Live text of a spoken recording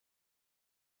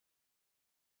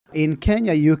In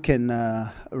Kenya, you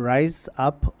can rise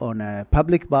up on a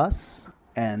public bus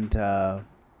and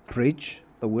preach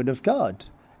the Word of God.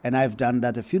 And I've done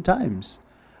that a few times.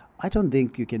 I don't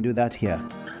think you can do that here.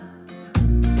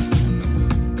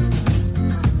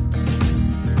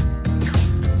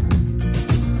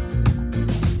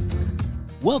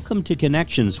 Welcome to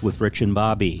Connections with Rich and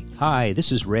Bobby. Hi,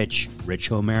 this is Rich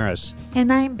Homeris.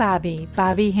 And I'm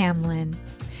Bobby Hamlin.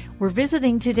 We're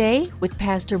visiting today with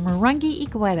Pastor Murungi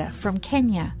Igweta from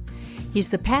Kenya. He's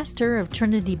the pastor of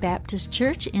Trinity Baptist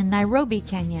Church in Nairobi,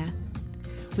 Kenya.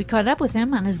 We caught up with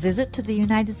him on his visit to the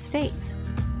United States.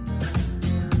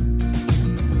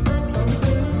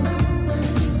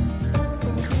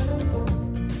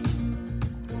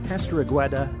 Pastor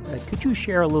Igweta, could you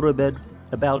share a little bit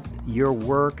about your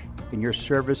work and your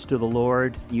service to the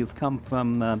Lord? You've come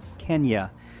from Kenya.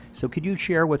 So could you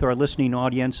share with our listening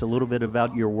audience a little bit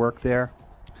about your work there?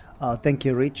 Thank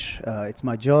you, Rich. It's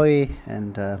my joy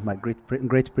and my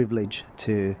great privilege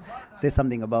to say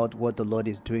something about what the Lord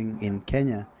is doing in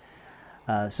Kenya.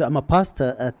 So I'm a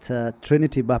pastor at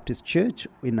Trinity Baptist Church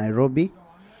in Nairobi,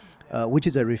 which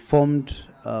is a Reformed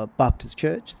Baptist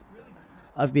church.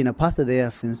 I've been a pastor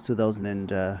there since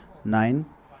 2009.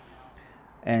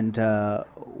 And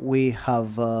we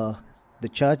have the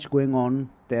church going on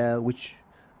there, which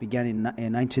began in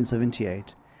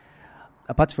 1978.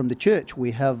 Apart from the church, we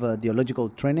have theological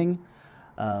training.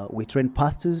 We train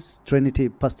pastors, Trinity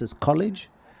Pastors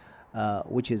College,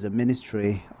 which is a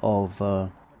ministry of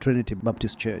Trinity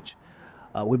Baptist Church.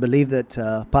 We believe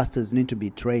that pastors need to be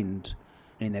trained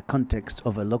in the context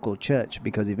of a local church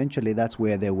because eventually that's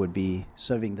where they would be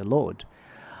serving the Lord.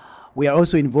 We are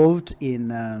also involved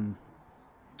in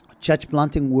church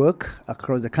planting work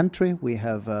across the country. We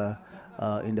have,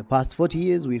 in the past 40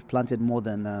 years, we've planted more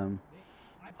than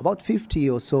about 50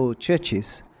 or so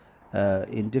churches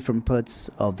in different parts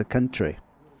of the country.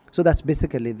 So that's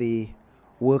basically the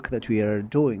work that we are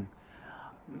doing.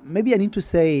 Maybe I need to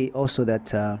say also that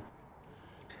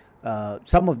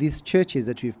some of these churches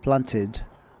that we've planted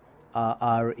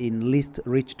are in least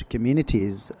reached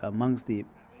communities amongst the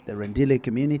Rendile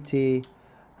community,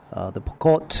 the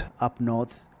Pokot up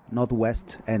north,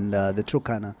 Northwest, and the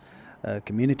Turkana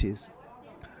communities.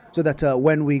 So that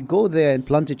when we go there and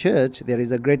plant a church, there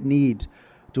is a great need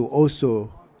to also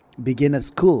begin a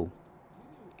school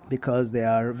because there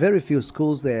are very few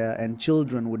schools there and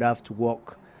children would have to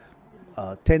walk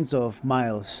tens of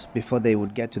miles before they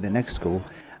would get to the next school.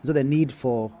 So the need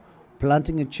for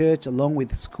planting a church along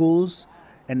with schools,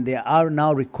 and there are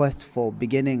now requests for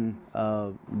beginning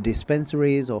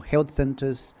dispensaries or health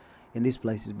centers in these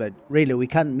places, but really we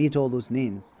can't meet all those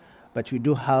needs. But we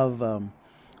do have,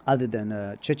 other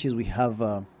than churches, we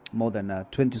have more than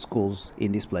 20 schools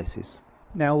in these places.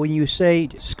 Now, when you say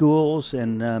schools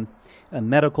and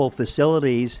medical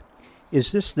facilities,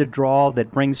 is this the draw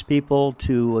that brings people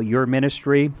to your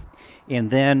ministry? And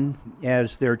then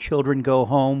as their children go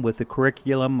home with the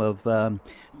curriculum of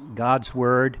God's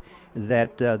Word,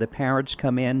 that the parents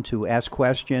come in to ask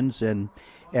questions, and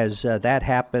as that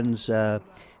happens,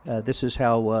 this is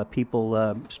how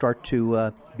people start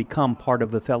to become part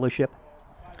of the fellowship?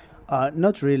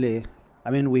 Not really.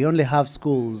 I mean, we only have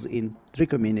schools in 3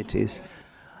 communities.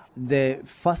 The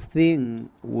first thing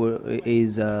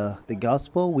is the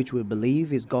gospel, which we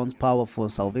believe is God's power for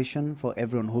salvation for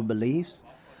everyone who believes.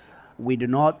 We do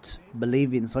not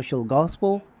believe in social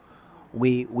gospel.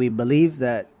 We believe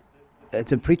that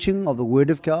it's a preaching of the Word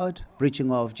of God,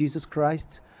 preaching of Jesus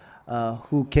Christ,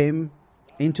 who came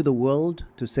into the world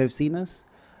to save sinners,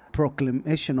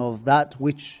 proclamation of that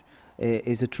which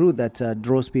is a truth that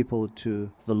draws people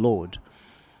to the Lord.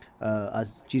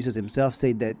 As Jesus himself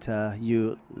said that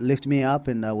you lift me up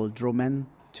and I will draw men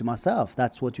to myself.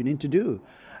 That's what you need to do.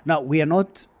 Now, we are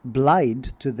not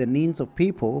blind to the needs of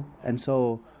people, and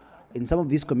so in some of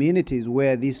these communities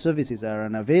where these services are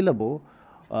unavailable,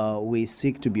 we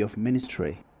seek to be of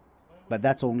ministry. But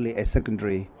that's only a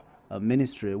secondary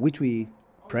ministry, which we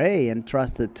pray and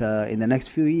trust that in the next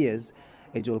few years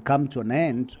it will come to an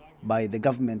end by the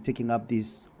government taking up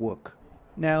this work.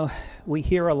 Now, we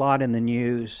hear a lot in the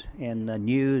news, and the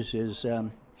news is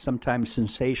sometimes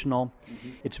sensational. Mm-hmm.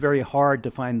 It's very hard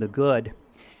to find the good.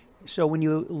 So when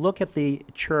you look at the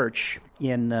church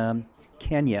in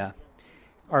Kenya,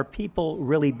 are people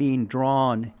really being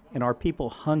drawn, and are people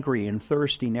hungry and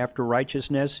thirsting after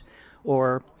righteousness,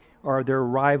 or are there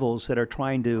rivals that are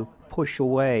trying to push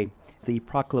away the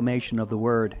proclamation of the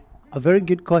word? A very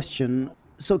good question.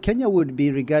 So Kenya would be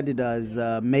regarded as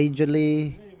a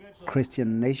majorly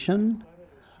Christian nation.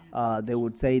 They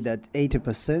would say that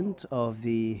 80% of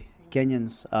the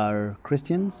Kenyans are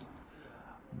Christians,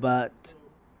 but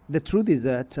The truth is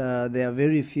that there are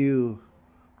very few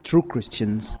true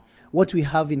Christians. What we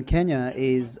have in Kenya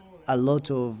is a lot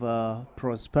of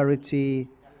prosperity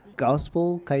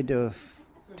gospel kind of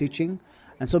teaching.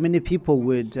 And so many people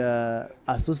would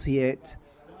associate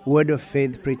word of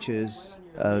faith preachers,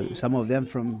 some of them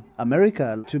from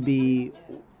America, to be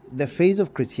the face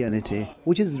of Christianity,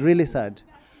 which is really sad.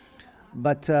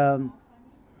 But as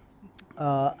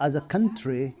a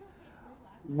country,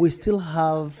 we still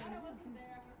have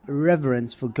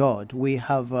reverence for God. We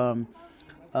have a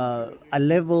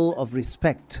level of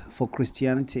respect for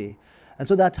Christianity. And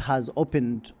so that has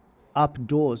opened up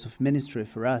doors of ministry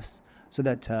for us, so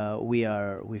that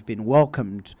we've been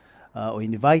welcomed or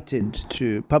invited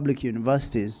to public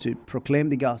universities to proclaim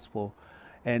the gospel.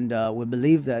 And we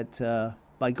believe that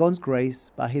by God's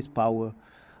grace, by His power,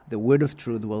 the word of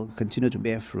truth will continue to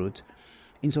bear fruit.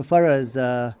 Insofar as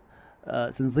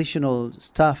sensational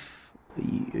stuff,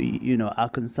 are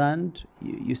concerned,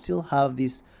 you still have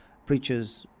these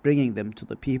preachers bringing them to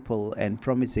the people and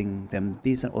promising them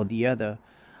this or the other,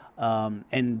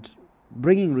 and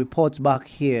bringing reports back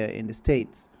here in the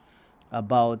States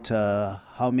about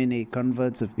how many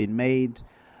converts have been made,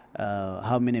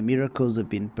 how many miracles have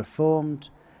been performed,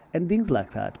 and things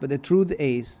like that. But the truth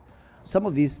is, some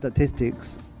of these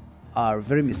statistics are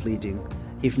very misleading,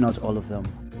 if not all of them.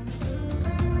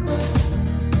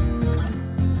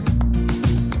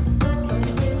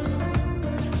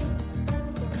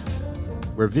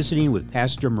 We're visiting with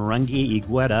Pastor Murungi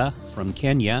Igweta from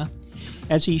Kenya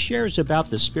as he shares about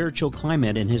the spiritual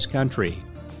climate in his country.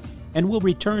 And we'll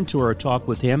return to our talk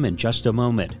with him in just a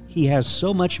moment. He has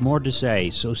so much more to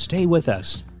say, so stay with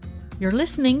us. You're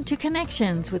listening to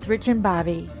Connections with Rich and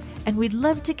Bobby, and we'd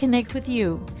love to connect with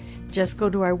you. Just go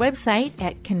to our website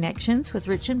at Connections with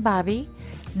Rich and Bobby.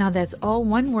 Now that's all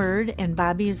one word, and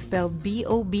Bobby is spelled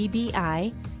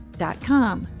BOBBI.com.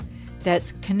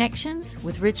 That's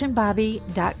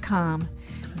connectionswithrichandbobby.com.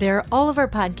 There, all of our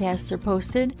podcasts are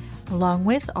posted, along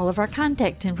with all of our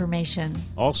contact information.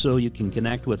 Also, you can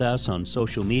connect with us on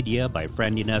social media by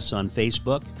friending us on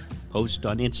Facebook, post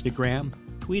on Instagram,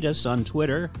 tweet us on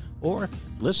Twitter, or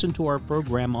listen to our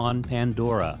program on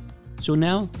Pandora. So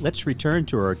now, let's return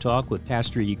to our talk with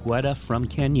Pastor Igweta from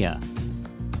Kenya.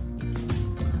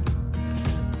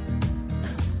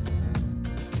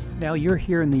 Now, you're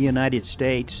here in the United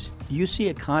States. Do you see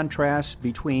a contrast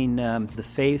between the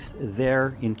faith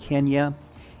there in Kenya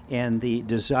and the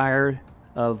desire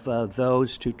of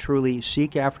those to truly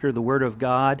seek after the Word of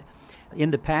God?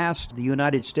 In the past, the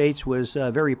United States was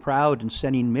very proud in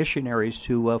sending missionaries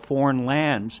to foreign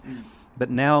lands, but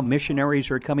now missionaries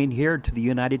are coming here to the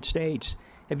United States.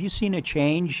 Have you seen a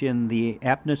change in the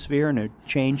atmosphere and a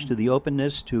change to the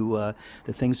openness to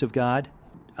the things of God?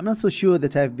 I'm not so sure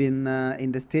that I've been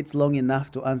in the States long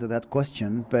enough to answer that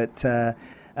question, but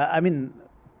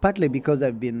partly because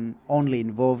I've been only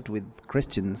involved with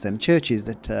Christians and churches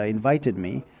that invited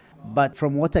me. But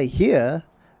from what I hear,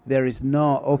 there is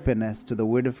no openness to the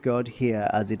Word of God here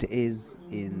as it is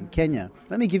in Kenya.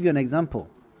 Let me give you an example.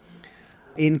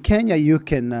 In Kenya, you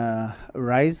can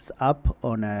rise up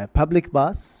on a public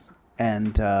bus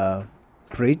and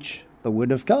preach the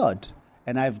Word of God.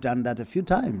 And I've done that a few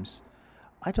times.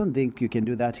 I don't think you can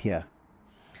do that here.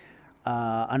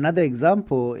 Another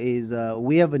example is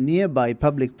we have a nearby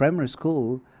public primary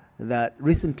school that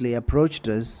recently approached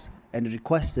us and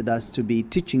requested us to be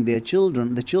teaching the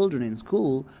children in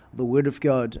school, the Word of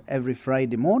God every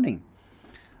Friday morning.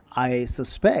 I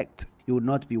suspect you would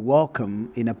not be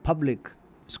welcome in a public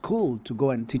school to go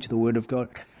and teach the Word of God,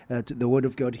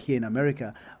 here in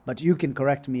America. But you can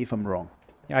correct me if I'm wrong.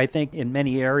 I think in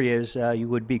many areas you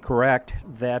would be correct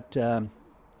that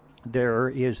there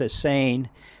is a saying,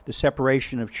 the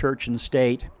separation of church and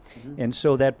state, and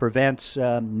so that prevents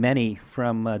many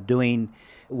from doing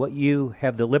what you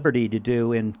have the liberty to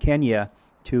do in Kenya,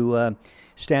 to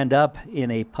stand up in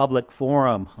a public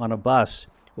forum on a bus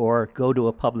or go to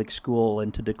a public school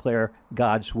and to declare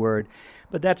God's word.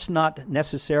 But that's not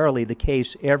necessarily the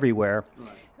case everywhere.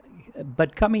 Right.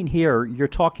 But coming here, you're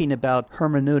talking about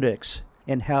hermeneutics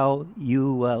and how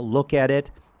you look at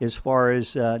it as far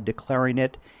as declaring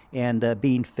it and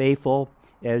being faithful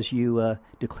as you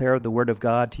declare the Word of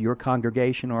God to your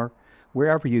congregation or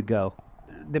wherever you go.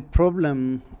 The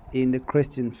problem in the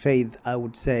Christian faith, I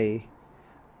would say,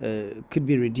 could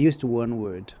be reduced to one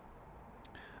word.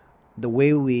 The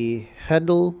way we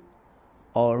handle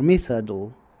or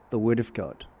mishandle the Word of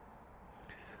God.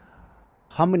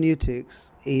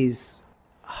 Hermeneutics is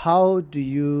how do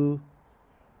you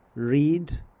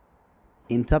read,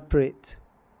 interpret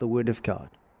the Word of God?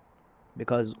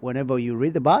 Because whenever you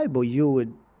read the Bible,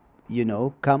 you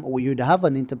you'd have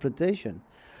an interpretation.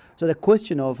 So the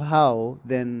question of how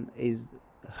then is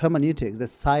hermeneutics, the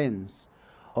science,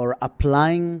 or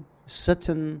applying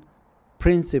certain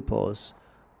principles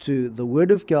to the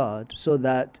Word of God so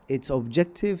that its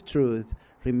objective truth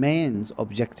remains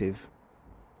objective.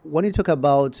 When you talk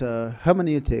about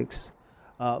hermeneutics,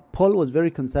 Paul was very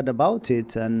concerned about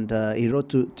it, and he wrote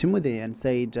to Timothy and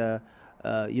said,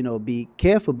 be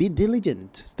careful, be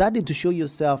diligent, study to show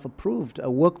yourself approved, a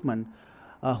workman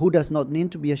who does not need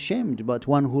to be ashamed, but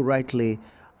one who rightly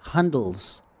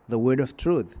handles the word of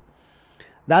truth.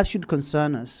 That should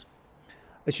concern us.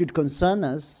 It should concern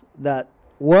us that,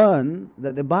 one,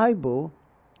 that the Bible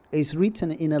is written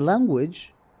in a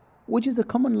language which is a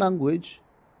common language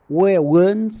where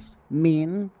words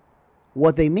mean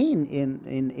what they mean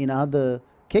in other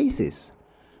cases,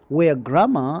 where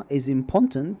grammar is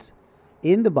important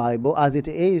in the Bible as it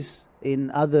is in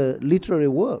other literary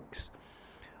works,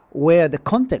 where the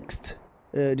context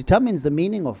determines the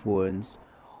meaning of words,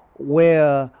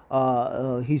 where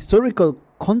historical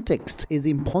context is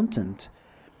important.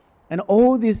 And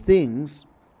all these things,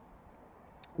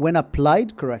 when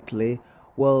applied correctly,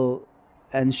 will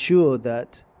ensure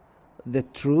that the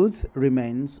truth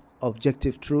remains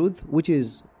objective truth, which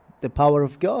is the power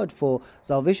of God for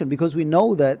salvation, because we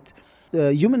know that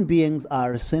human beings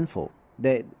are sinful.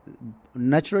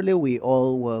 Naturally, we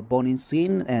all were born in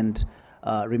sin and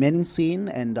remain in sin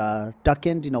and are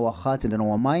darkened in our hearts and in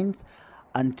our minds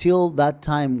until that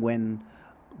time when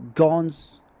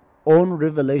God's own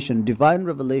revelation, divine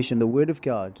revelation, the Word of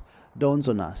God, dawns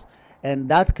on us. And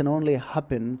that can only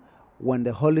happen when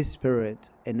the Holy Spirit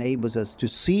enables us to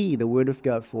see the Word of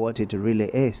God for what it really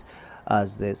is,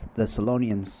 as the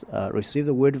Thessalonians receive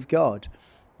the Word of God,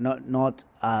 not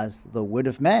as the word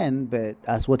of man, but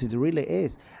as what it really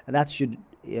is. And that should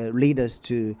lead us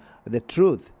to the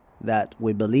truth that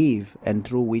we believe and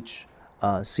through which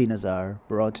sinners are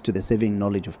brought to the saving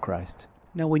knowledge of Christ.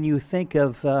 Now, when you think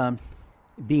of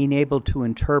being able to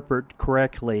interpret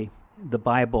correctly the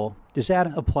Bible, does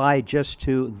that apply just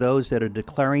to those that are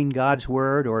declaring God's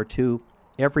word, or to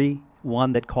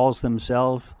everyone that calls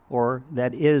themselves or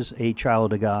that is a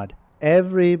child of God?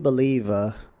 Every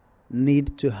believer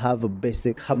need to have a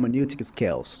basic hermeneutic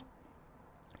skills,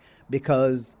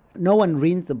 because no one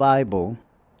reads the Bible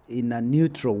in a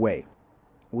neutral way.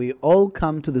 We all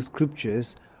come to the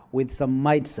scriptures with some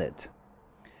mindset,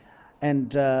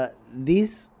 and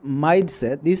this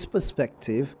mindset, this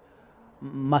perspective,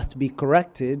 must be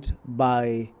corrected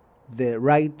by the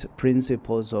right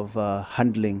principles of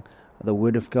handling the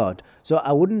Word of God. So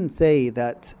I wouldn't say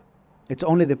that it's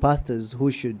only the pastors who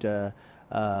should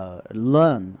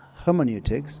learn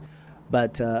hermeneutics,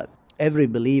 but every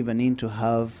believer needs to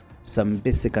have some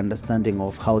basic understanding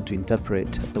of how to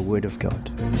interpret the Word of God.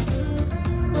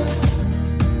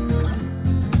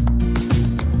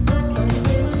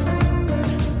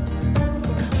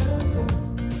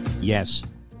 Yes,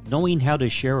 knowing how to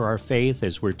share our faith,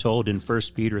 as we're told in 1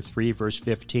 Peter 3, verse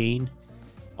 15,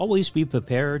 always be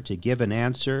prepared to give an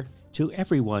answer to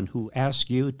everyone who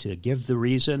asks you to give the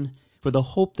reason for the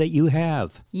hope that you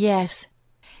have. Yes.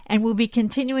 And we'll be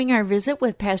continuing our visit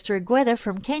with Pastor Igweta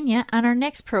from Kenya on our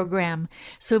next program,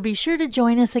 so be sure to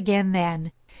join us again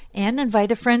then. And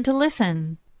invite a friend to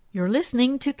listen. You're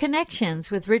listening to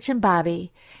Connections with Rich and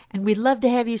Bobby, and we'd love to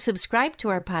have you subscribe to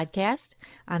our podcast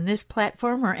on this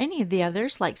platform or any of the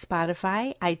others like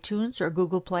Spotify, iTunes, or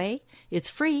Google Play. It's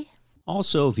free.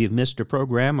 Also, if you've missed a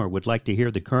program or would like to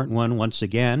hear the current one once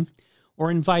again,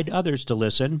 or invite others to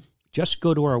listen, just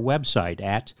go to our website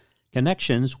at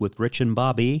Connections with Rich and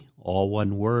Bobby, all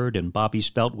one word, and Bobby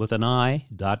spelt with an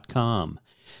I.com.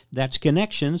 That's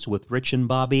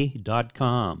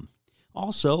connectionswithrichandbobby.com.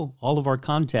 Also, all of our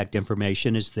contact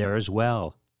information is there as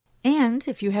well. And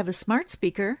if you have a smart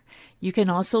speaker, you can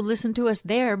also listen to us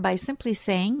there by simply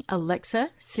saying, Alexa,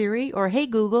 Siri, or Hey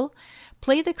Google,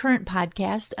 play the current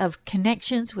podcast of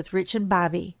Connections with Rich and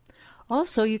Bobby.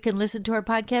 Also, you can listen to our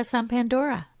podcast on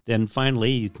Pandora. Then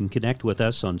finally, you can connect with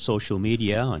us on social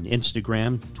media on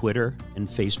Instagram, Twitter, and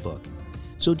Facebook.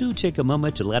 So do take a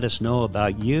moment to let us know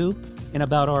about you and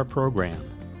about our program.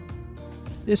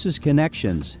 This is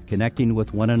Connections, connecting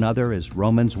with one another, as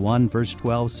Romans 1 verse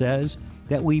 12 says,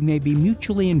 that we may be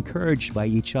mutually encouraged by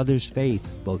each other's faith,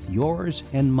 both yours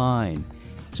and mine.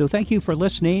 So thank you for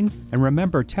listening, and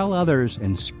remember, tell others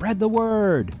and spread the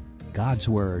word, God's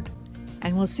word.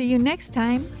 And we'll see you next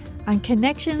time on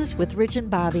Connections with Rich and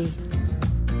Bobby.